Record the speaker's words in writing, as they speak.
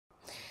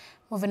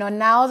Moving on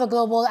now, the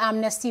Global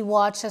Amnesty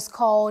Watch has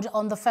called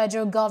on the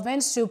federal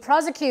government to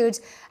prosecute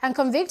and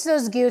convict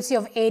those guilty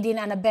of aiding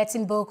and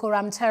abetting Boko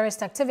Haram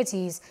terrorist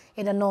activities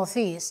in the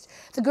Northeast.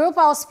 The group,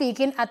 while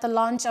speaking at the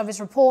launch of its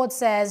report,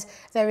 says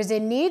there is a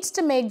need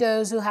to make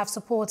those who have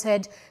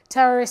supported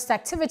terrorist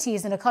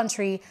activities in the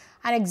country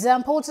an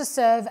example to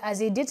serve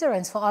as a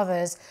deterrent for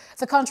others.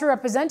 The country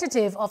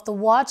representative of the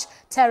watch,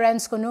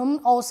 Terence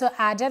Konum, also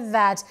added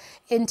that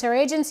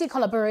interagency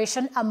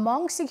collaboration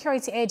among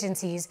security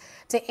agencies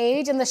to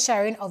aid in the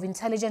sharing of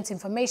intelligence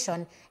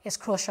information is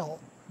crucial.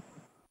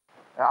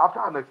 After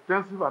an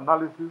extensive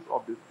analysis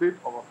of the state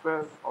of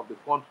affairs of the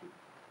country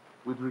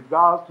with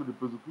regards to the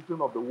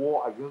prosecution of the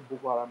war against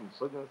Boko Haram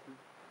insurgency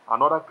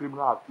and other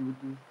criminal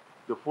activities,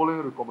 the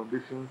following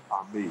recommendations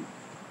are made.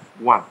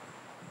 1.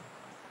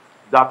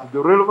 That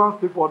the relevant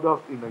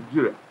stakeholders in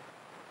Nigeria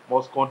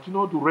must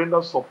continue to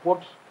render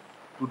support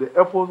to the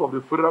efforts of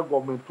the federal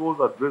government towards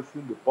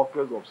addressing the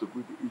pockets of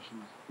security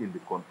issues in the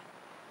country.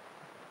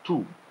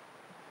 2.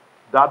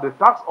 That the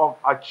task of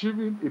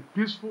achieving a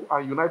peaceful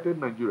and united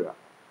Nigeria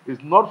is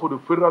not for the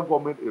federal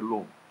government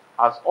alone,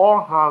 as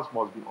all hands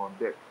must be on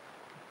deck.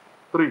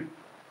 3.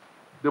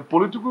 The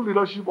political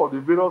leadership of the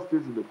various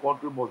states in the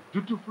country must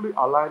dutifully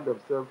align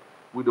themselves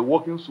with the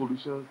working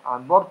solutions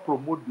and not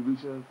promote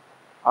divisions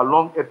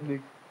along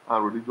ethnic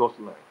and religious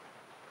lines.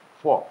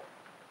 4.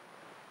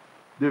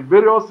 The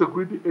various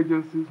security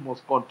agencies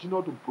must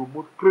continue to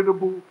promote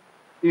credible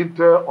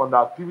intel on the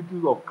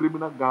activities of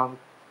criminal gangs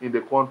in the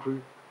country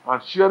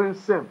and sharing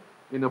same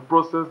in a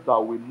process that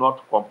will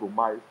not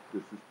compromise the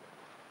system.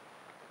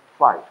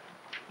 5.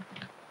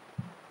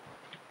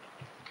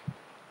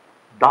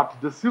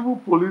 That the civil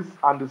police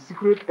and the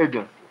secret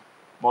agencies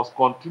must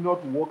continue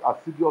to work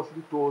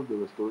assiduously towards the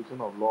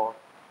restoration of law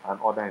and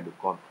order in the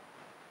country.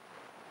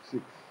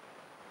 6.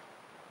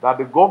 That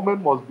the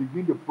government must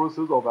begin the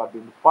process of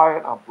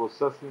identifying and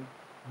processing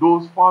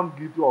those found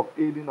guilty of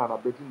aiding and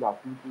abetting the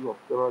activities of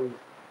terrorists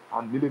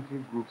and military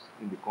groups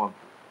in the country.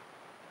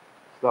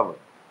 7.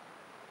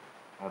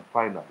 And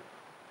finally,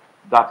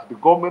 that the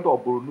government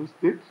of Borno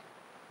State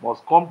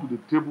must come to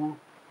the table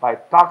by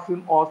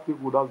taxing all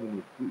stakeholders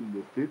in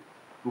the state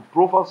to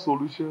proffer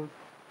solutions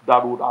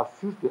that would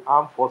assist the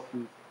armed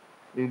forces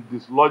in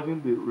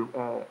dislodging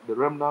the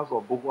remnants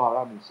of Boko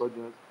Haram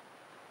insurgents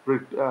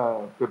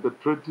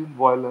perpetrating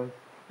violence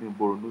in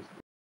Borno State.